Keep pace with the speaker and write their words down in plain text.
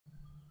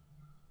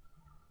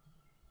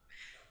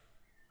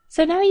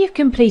So now you've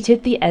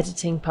completed the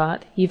editing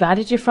part, you've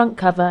added your front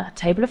cover,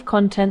 table of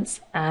contents,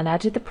 and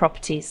added the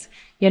properties.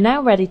 You're now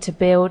ready to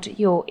build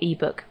your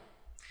ebook.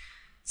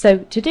 So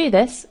to do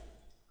this,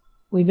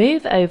 we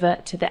move over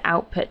to the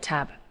Output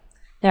tab.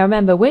 Now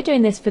remember, we're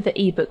doing this for the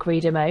ebook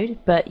reader mode,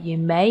 but you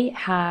may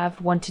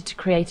have wanted to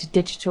create a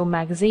digital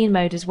magazine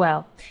mode as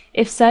well.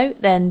 If so,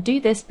 then do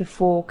this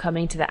before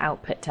coming to the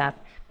Output tab.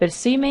 But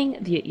assuming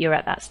that you're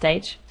at that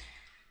stage,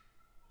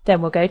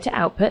 then we'll go to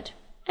Output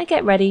and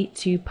get ready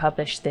to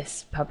publish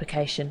this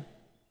publication.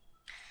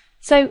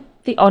 So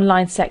the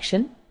online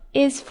section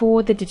is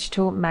for the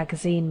digital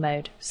magazine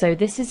mode. So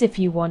this is if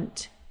you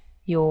want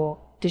your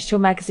digital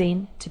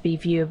magazine to be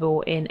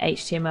viewable in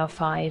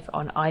HTML5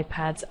 on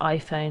iPads,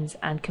 iPhones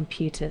and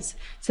computers.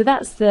 So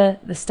that's the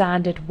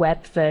standard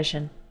web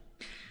version.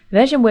 The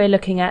version we're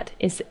looking at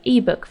is the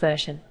ebook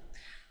version.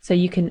 So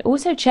you can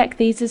also check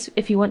these as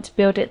if you want to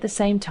build it at the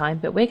same time,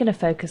 but we're going to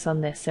focus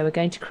on this. So we're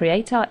going to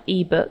create our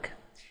ebook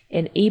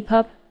in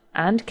EPUB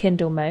and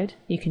Kindle mode.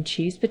 You can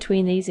choose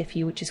between these if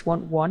you just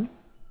want one.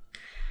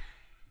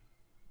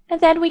 And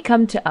then we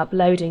come to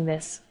uploading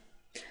this.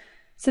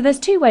 So there's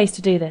two ways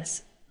to do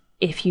this.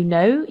 If you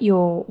know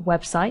your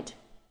website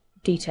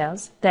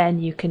details, then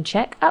you can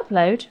check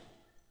upload.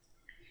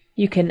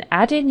 You can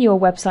add in your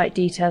website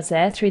details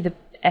there through the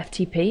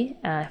FTP.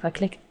 If I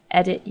click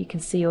edit, you can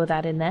see all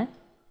that in there.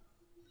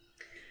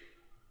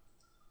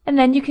 And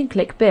then you can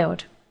click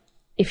build.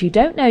 If you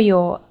don't know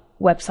your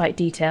website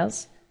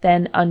details,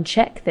 then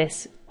uncheck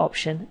this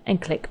option and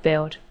click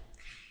build.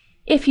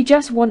 If you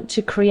just want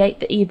to create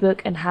the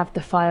ebook and have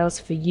the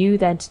files for you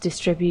then to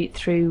distribute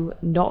through,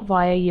 not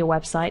via your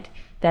website,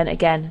 then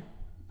again,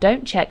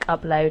 don't check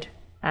upload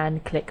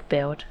and click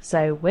build.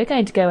 So we're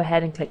going to go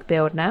ahead and click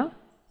build now.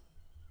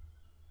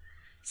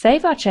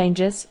 Save our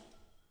changes.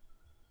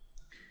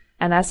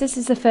 And as this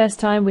is the first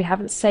time we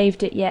haven't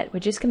saved it yet, we're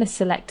just going to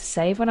select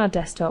save on our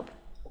desktop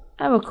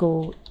and we'll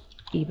call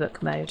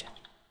ebook mode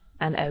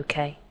and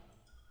OK.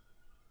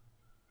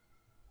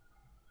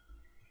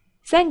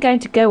 It's then going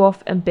to go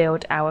off and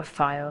build our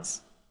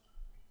files.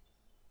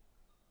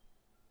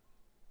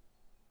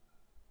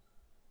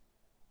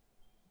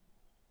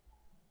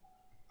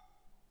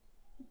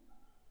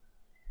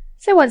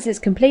 So once it's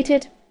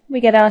completed, we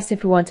get asked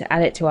if we want to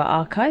add it to our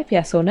archive,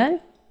 yes or no.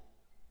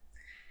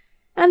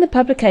 And the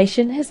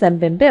publication has then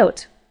been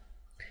built.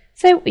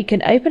 So we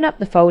can open up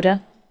the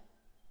folder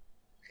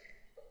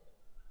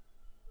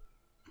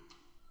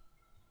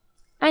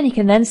and you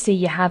can then see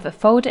you have a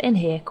folder in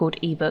here called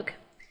ebook.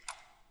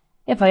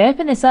 If I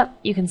open this up,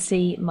 you can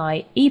see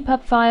my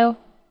epub file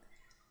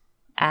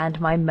and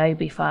my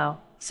mobi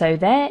file. So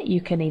there you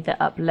can either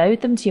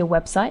upload them to your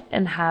website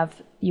and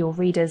have your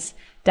readers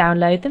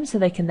download them so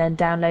they can then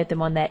download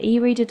them on their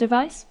e-reader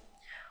device,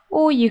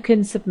 or you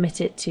can submit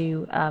it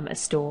to a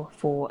store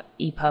for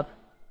epub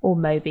or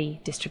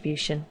mobi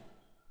distribution.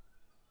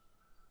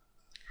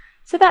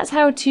 So that's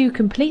how to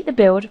complete the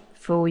build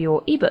for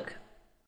your ebook.